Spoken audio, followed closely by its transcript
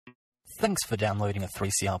Thanks for downloading a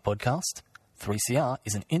 3CR podcast. 3CR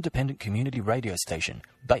is an independent community radio station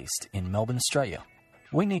based in Melbourne, Australia.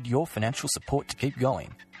 We need your financial support to keep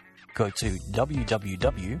going. Go to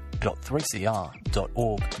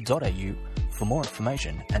www.3cr.org.au for more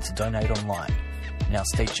information and to donate online. Now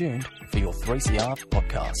stay tuned for your 3CR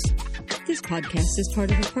podcast. This podcast is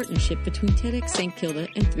part of a partnership between TEDx St Kilda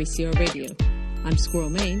and 3CR Radio. I'm Squirrel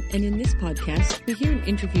Main, and in this podcast, we hear an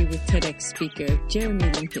interview with TEDx speaker Jeremy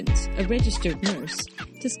Linkins, a registered nurse,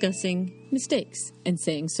 discussing mistakes and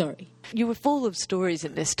saying sorry. You were full of stories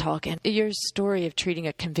in this talk, and your story of treating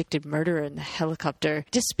a convicted murderer in the helicopter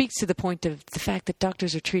just speaks to the point of the fact that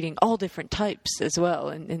doctors are treating all different types as well,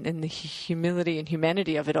 and the humility and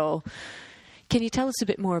humanity of it all. Can you tell us a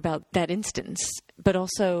bit more about that instance, but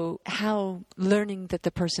also how learning that the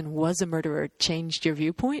person was a murderer changed your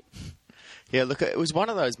viewpoint? Yeah, look, it was one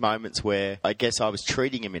of those moments where I guess I was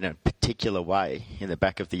treating him in a particular way in the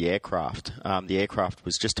back of the aircraft. The aircraft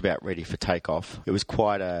was just about ready for takeoff. It was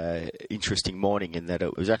quite an interesting morning in that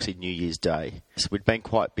it was actually New Year's Day. So we'd been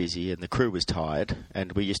quite busy and the crew was tired,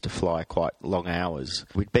 and we used to fly quite long hours.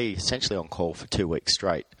 We'd be essentially on call for 2 weeks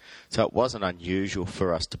straight. So it wasn't unusual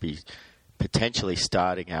for us to be potentially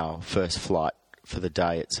starting our first flight for the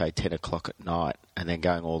day at, say, 10 o'clock at night and then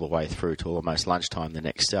going all the way through to almost lunchtime the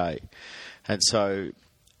next day. And so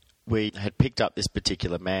we had picked up this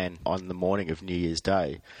particular man on the morning of New Year's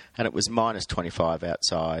Day, and it was minus 25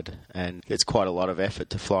 outside, and it's quite a lot of effort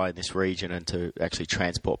to fly in this region and to actually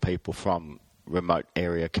transport people from remote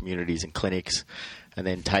area communities and clinics and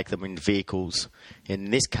then take them in vehicles.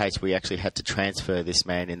 In this case, we actually had to transfer this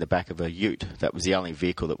man in the back of a ute. That was the only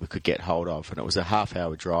vehicle that we could get hold of, and it was a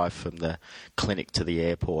half-hour drive from the clinic to the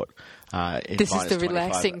airport. This is the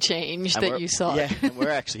relaxing change that you saw. Yeah, and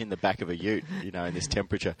we're actually in the back of a ute, in this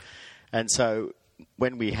temperature. And so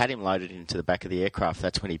when we had him loaded into the back of the aircraft,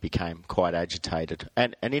 that's when he became quite agitated.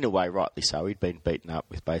 And in a way, rightly so. He'd been beaten up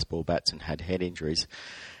with baseball bats and had head injuries.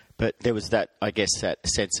 But there was that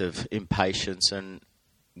sense of impatience, and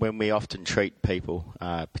when we often treat people,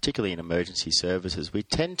 particularly in emergency services, we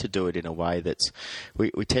tend to do it in a way that's,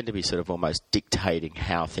 we tend to be sort of almost dictating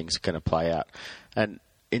how things are going to play out. And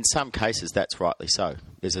in some cases, that's rightly so.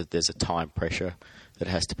 There's a time pressure that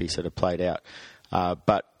has to be sort of played out.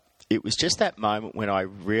 But it was just that moment when I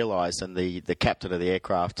realised, and the captain of the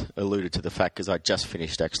aircraft alluded to the fact, because I just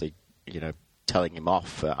finished actually, telling him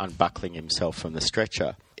off, unbuckling himself from the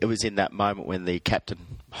stretcher. It was in that moment when the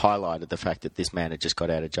captain highlighted the fact that this man had just got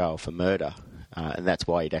out of jail for murder, and that's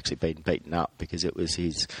why he'd actually been beaten up, because it was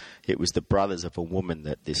the brothers of a woman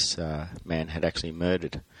that this man had actually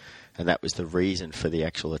murdered, and that was the reason for the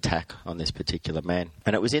actual attack on this particular man.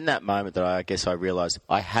 And it was in that moment that I realised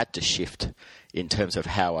I had to shift in terms of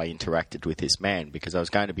how I interacted with this man, because I was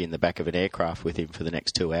going to be in the back of an aircraft with him for the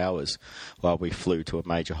next 2 hours while we flew to a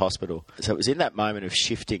major hospital. So it was in that moment of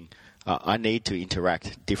shifting. I need to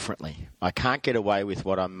interact differently. I can't get away with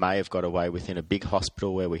what I may have got away with in a big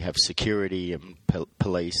hospital where we have security and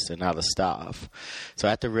police and other staff. So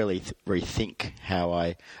I had to really rethink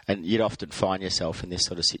and you'd often find yourself in this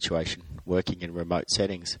sort of situation working in remote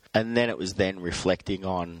settings. And then it was then reflecting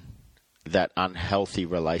on that unhealthy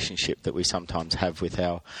relationship that we sometimes have with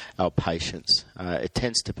our patients. It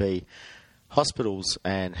tends to be hospitals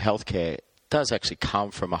and healthcare does actually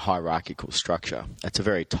come from a hierarchical structure. It's a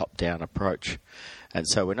very top-down approach. And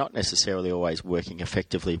so we're not necessarily always working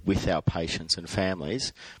effectively with our patients and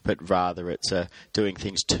families, but rather it's doing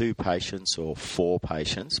things to patients or for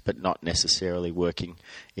patients, but not necessarily working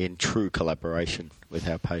in true collaboration with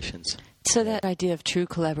our patients. So that idea of true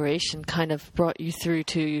collaboration kind of brought you through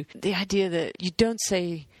to the idea that you don't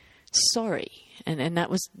say sorry. And that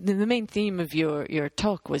was the main theme of your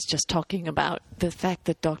talk, was just talking about the fact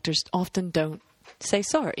that doctors often don't say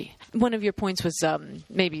sorry. One of your points was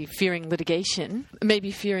maybe fearing litigation, and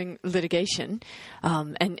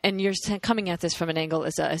you're coming at this from an angle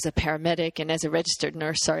as a paramedic and as a registered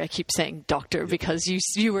nurse. Sorry, I keep saying doctor because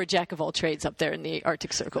you were a jack of all trades up there in the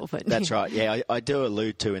Arctic Circle. But that's right. Yeah, I do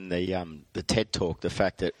allude to in the TED Talk the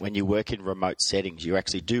fact that when you work in remote settings, you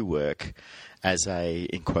actually do work as a,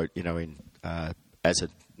 in quote, as a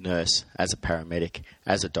nurse, as a paramedic,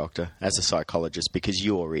 as a doctor, as a psychologist, because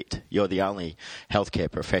you're it. You're the only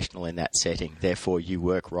healthcare professional in that setting. Therefore, you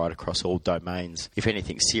work right across all domains. If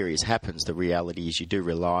anything serious happens, the reality is you do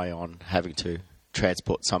rely on having to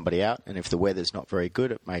transport somebody out, and if the weather's not very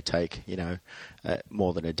good, it may take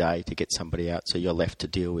more than a day to get somebody out, so you're left to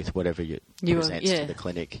deal with whatever you presents to the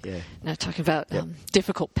clinic. Now talking about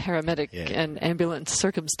difficult paramedic and ambulance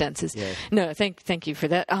circumstances. No, thank you for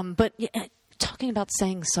that. But talking about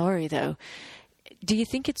saying sorry, though, do you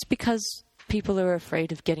think it's because people are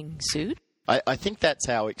afraid of getting sued? I think that's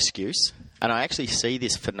our excuse. And I actually see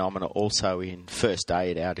this phenomena also in first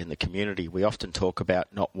aid out in the community. We often talk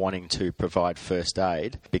about not wanting to provide first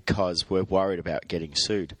aid because we're worried about getting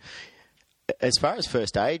sued. As far as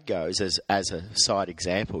first aid goes, as a side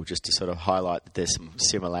example, just to sort of highlight that there's some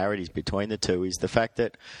similarities between the two, is the fact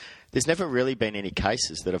that there's never really been any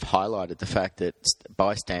cases that have highlighted the fact that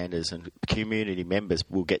bystanders and community members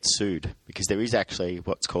will get sued, because there is actually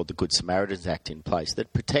what's called the Good Samaritans Act in place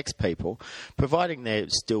that protects people, providing they're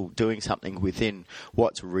still doing something within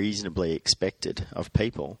what's reasonably expected of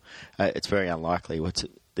people. It's very unlikely.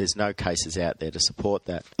 There's no cases out there to support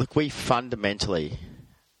that. Look, we fundamentally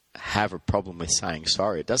have a problem with saying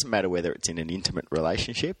sorry. It doesn't matter whether it's in an intimate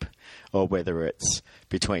relationship or whether it's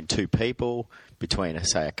between two people, between,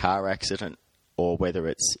 say, a car accident, or whether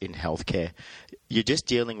it's in healthcare. You're just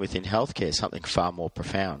dealing with, in healthcare, something far more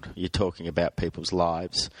profound. You're talking about people's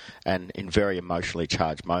lives and in very emotionally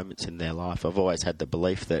charged moments in their life. I've always had the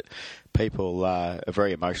belief that people are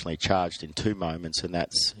very emotionally charged in two moments, and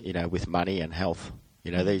that's, with money and health.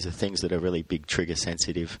 These are things that are really big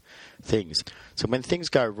trigger-sensitive things. So when things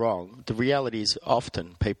go wrong, the reality is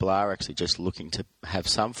often people are actually just looking to have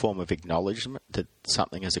some form of acknowledgement that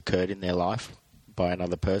something has occurred in their life by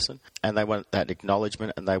another person, and they want that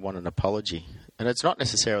acknowledgement and they want an apology. And it's not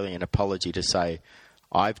necessarily an apology to say,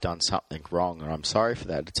 I've done something wrong or I'm sorry for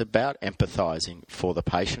that. It's about empathising for the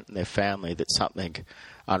patient and their family that something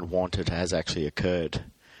unwanted has actually occurred.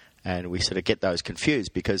 And we sort of get those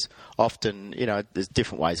confused because often, there's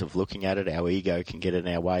different ways of looking at it. Our ego can get in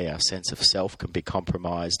our way. Our sense of self can be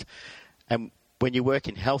compromised. And when you work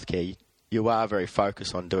in healthcare, you are very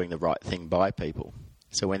focused on doing the right thing by people.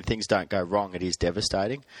 So when things don't go wrong, it is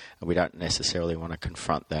devastating. And we don't necessarily want to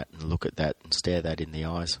confront that and look at that and stare that in the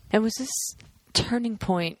eyes. And was this turning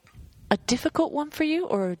point a difficult one for you,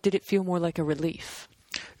 or did it feel more like a relief?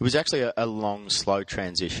 It was actually a long, slow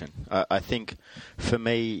transition. I think for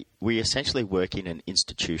me, we essentially work in an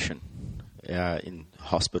institution, in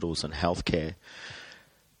hospitals and healthcare.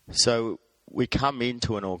 So we come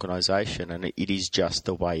into an organisation and it is just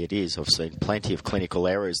the way it is. I've seen plenty of clinical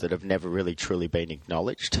errors that have never really truly been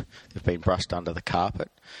acknowledged. They've been brushed under the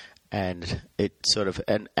carpet. And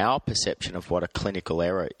our perception of what a clinical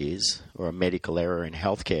error is, or a medical error in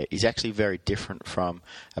healthcare, is actually very different from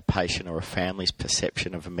a patient or a family's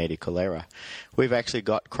perception of a medical error. We've actually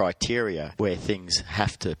got criteria where things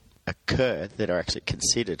have to occur that are actually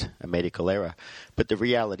considered a medical error. But the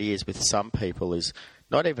reality is, with some people, is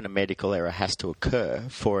not even a medical error has to occur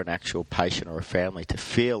for an actual patient or a family to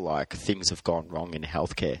feel like things have gone wrong in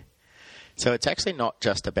healthcare. So it's actually not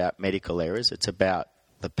just about medical errors, it's about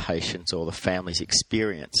the patient's or the family's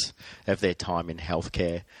experience of their time in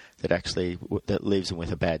healthcare that leaves them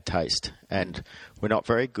with a bad taste. And we're not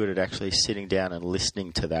very good at actually sitting down and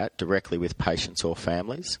listening to that directly with patients or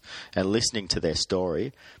families and listening to their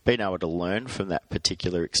story, being able to learn from that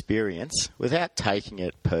particular experience without taking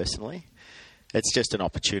it personally. It's just an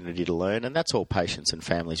opportunity to learn, and that's all patients and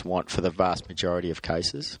families want for the vast majority of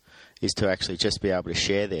cases, is to actually just be able to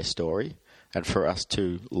share their story and for us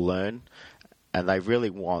to learn. And they really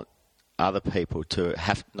want other people to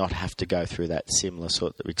not have to go through that similar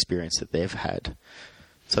sort of experience that they've had.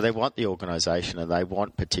 So they want the organisation and they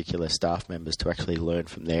want particular staff members to actually learn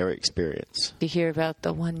from their experience. You hear about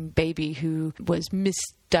the one baby who was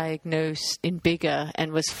misdiagnosed in Biggar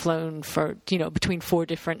and was flown for, between 4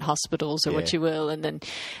 different hospitals or what you will, and then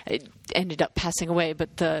it ended up passing away.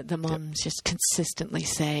 But the mom's just consistently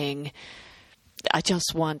saying, I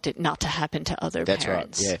just want it not to happen to other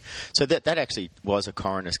parents. That's right, yeah. So that actually was a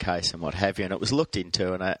coroner's case and what have you, and it was looked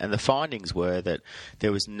into, and the findings were that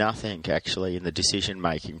there was nothing actually in the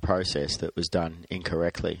decision-making process that was done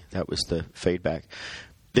incorrectly. That was the feedback.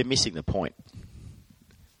 They're missing the point.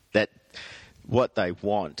 That what they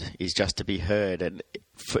want is just to be heard, and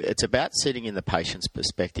it's about sitting in the patient's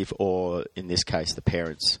perspective, or in this case, the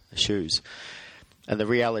parents' shoes. And the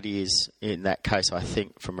reality is, in that case, I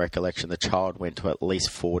think from recollection, the child went to at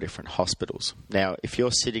least 4 different hospitals. Now, if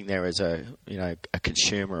you're sitting there as a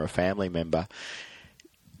consumer or a family member,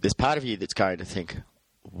 there's part of you that's going to think,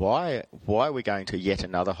 why are we going to yet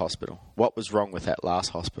another hospital? What was wrong with that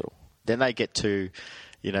last hospital? Then they get to,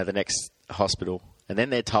 the next hospital, and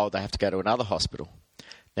then they're told they have to go to another hospital.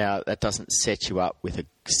 Now, that doesn't set you up with a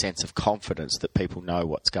sense of confidence that people know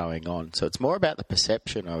what's going on. So it's more about the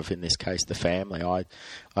perception of, in this case, the family.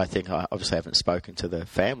 I think I obviously haven't spoken to the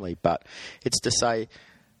family, but it's to say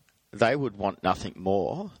they would want nothing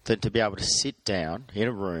more than to be able to sit down in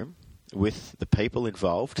a room with the people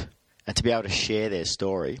involved and to be able to share their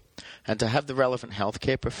story, and to have the relevant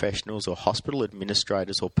healthcare professionals or hospital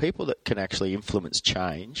administrators or people that can actually influence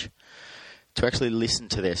change to actually listen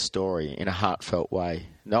to their story in a heartfelt way,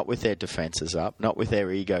 not with their defences up, not with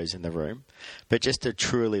their egos in the room, but just to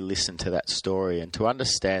truly listen to that story and to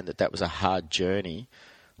understand that that was a hard journey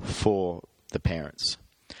for the parents,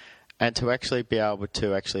 and to actually be able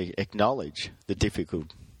to actually acknowledge the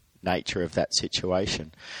difficult nature of that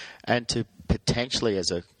situation, and to potentially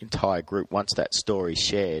as an entire group, once that story is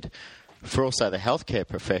shared, for also the healthcare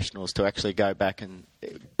professionals to actually go back and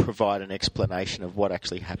provide an explanation of what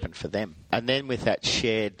actually happened for them. And then with that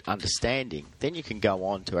shared understanding, then you can go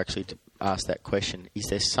on to actually ask that question, is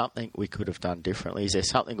there something we could have done differently? Is there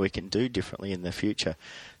something we can do differently in the future?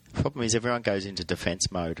 The problem is everyone goes into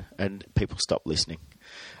defence mode and people stop listening.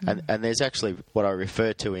 And there's actually what I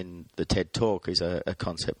refer to in the TED Talk is a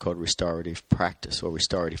concept called restorative practice or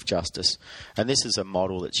restorative justice. And this is a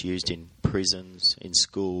model that's used in prisons, in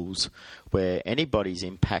schools, where anybody's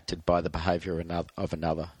impacted by the behaviour of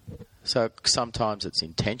another. So sometimes it's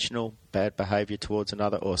intentional, bad behaviour towards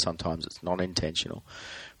another, or sometimes it's non-intentional.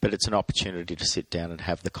 But it's an opportunity to sit down and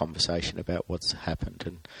have the conversation about what's happened.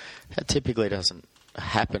 And that typically doesn't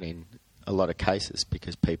happen in a lot of cases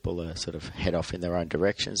because people are sort of head off in their own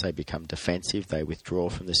directions. They become defensive. They withdraw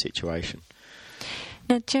from the situation.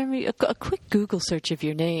 Now, Jeremy, a quick Google search of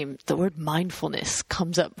your name, the word mindfulness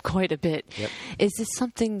comes up quite a bit. Yep. Is this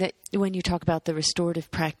something that, when you talk about the restorative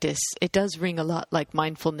practice, it does ring a lot like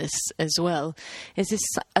mindfulness as well? Is this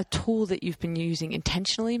a tool that you've been using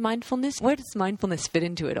intentionally, mindfulness? Where does mindfulness fit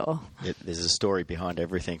into it all? There's a story behind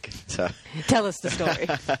everything. So tell us the story.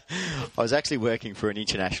 I was actually working for an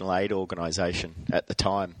international aid organisation at the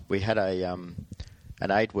time. We had an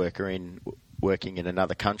aid worker working in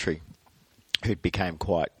another country who'd became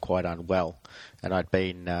quite unwell, and I'd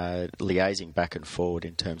been liaising back and forward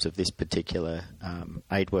in terms of this particular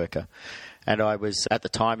aid worker. And I was at the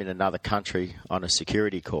time in another country on a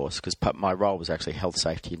security course because my role was actually health,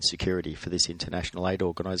 safety and security for this international aid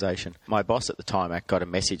organisation. My boss at the time got a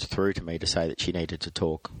message through to me to say that she needed to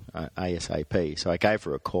talk ASAP, so I gave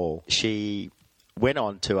her a call. She went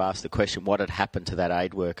on to ask the question what had happened to that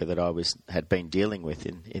aid worker that I had been dealing with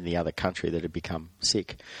in the other country that had become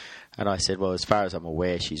sick. And I said, well, as far as I'm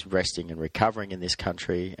aware, she's resting and recovering in this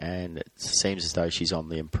country, and it seems as though she's on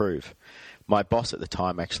the improve. My boss at the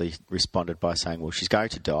time actually responded by saying, well, she's going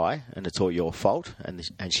to die, and it's all your fault, and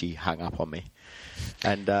she hung up on me.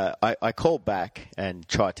 And I called back and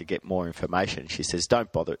tried to get more information. She says,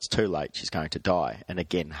 don't bother, it's too late, she's going to die, and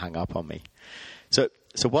again hung up on me. So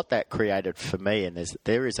what that created for me, and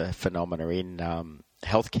there is a phenomena in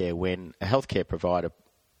healthcare when a healthcare provider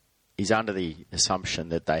is under the assumption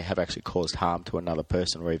that they have actually caused harm to another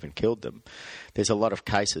person or even killed them. There's a lot of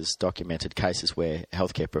documented cases where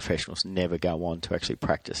healthcare professionals never go on to actually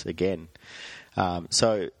practice again.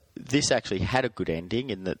 So this actually had a good ending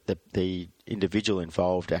in that the individual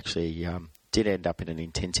involved actually did end up in an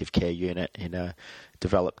intensive care unit in a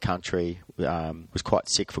developed country, was quite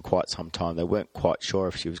sick for quite some time. They weren't quite sure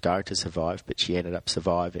if she was going to survive, but she ended up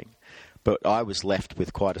surviving. But I was left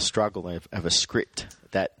with quite a struggle of a script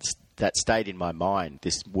that stayed in my mind,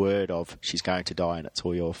 this word of she's going to die and it's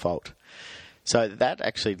all your fault. So that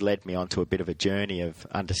actually led me onto a bit of a journey of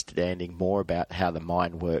understanding more about how the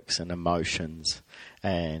mind works and emotions,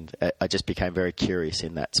 and I just became very curious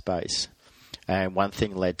in that space. And one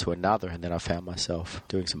thing led to another, and then I found myself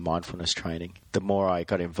doing some mindfulness training. The more I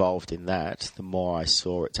got involved in that, the more I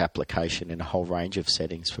saw its application in a whole range of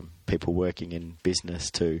settings, from people working in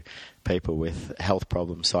business to people with health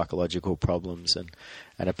problems, psychological problems, and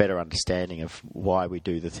a better understanding of why we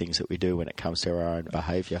do the things that we do when it comes to our own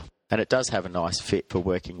behaviour. And it does have a nice fit for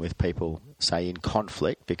working with people, say, in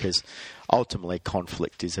conflict, because ultimately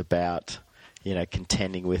conflict is about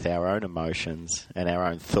contending with our own emotions and our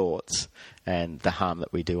own thoughts and the harm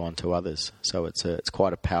that we do onto others. So it's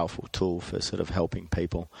quite a powerful tool for sort of helping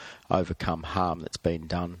people overcome harm that's been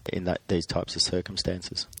done in these types of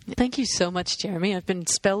circumstances. Thank you so much, Jeremy. I've been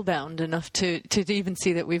spellbound enough to even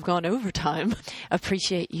see that we've gone over time.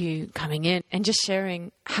 Appreciate you coming in and just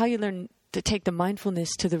sharing how you learn to take the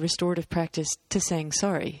mindfulness to the restorative practice to saying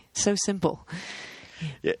sorry. So simple.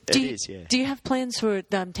 Yeah, it is. Do you have plans for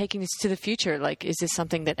taking this to the future? Like, is this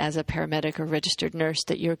something that as a paramedic or registered nurse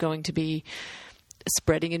that you're going to be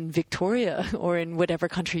spreading in Victoria or in whatever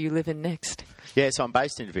country you live in next? Yeah, so I'm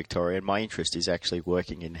based in Victoria, and my interest is actually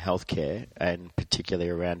working in healthcare, and particularly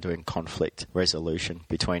around doing conflict resolution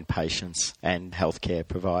between patients and healthcare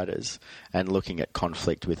providers, and looking at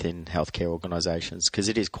conflict within healthcare organisations, because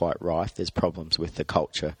it is quite rife. There's problems with the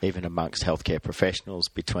culture, even amongst healthcare professionals,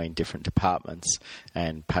 between different departments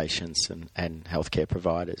and patients and healthcare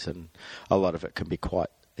providers, and a lot of it can be quite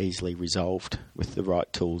easily resolved with the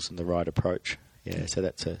right tools and the right approach. Yeah, so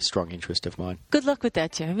that's a strong interest of mine. Good luck with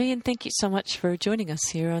that, Jeremy, and thank you so much for joining us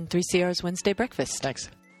here on 3CR's Wednesday Breakfast. Thanks.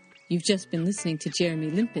 You've just been listening to Jeremy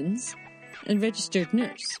Limpins, a registered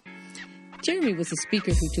nurse. Jeremy was a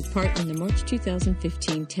speaker who took part in the March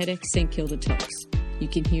 2015 TEDx St Kilda Talks. You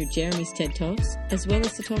can hear Jeremy's TED Talks, as well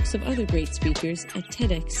as the talks of other great speakers at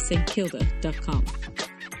tedxstkilda.com.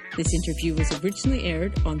 This interview was originally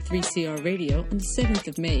aired on 3CR Radio on the 7th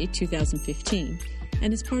of May 2015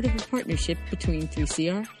 and is part of a partnership between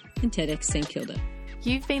 3CR and TEDx St Kilda.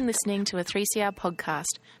 You've been listening to a 3CR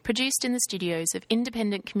podcast produced in the studios of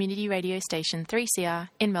independent community radio station 3CR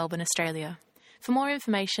in Melbourne, Australia. For more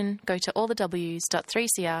information, go to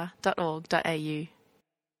allthews.3cr.org.au.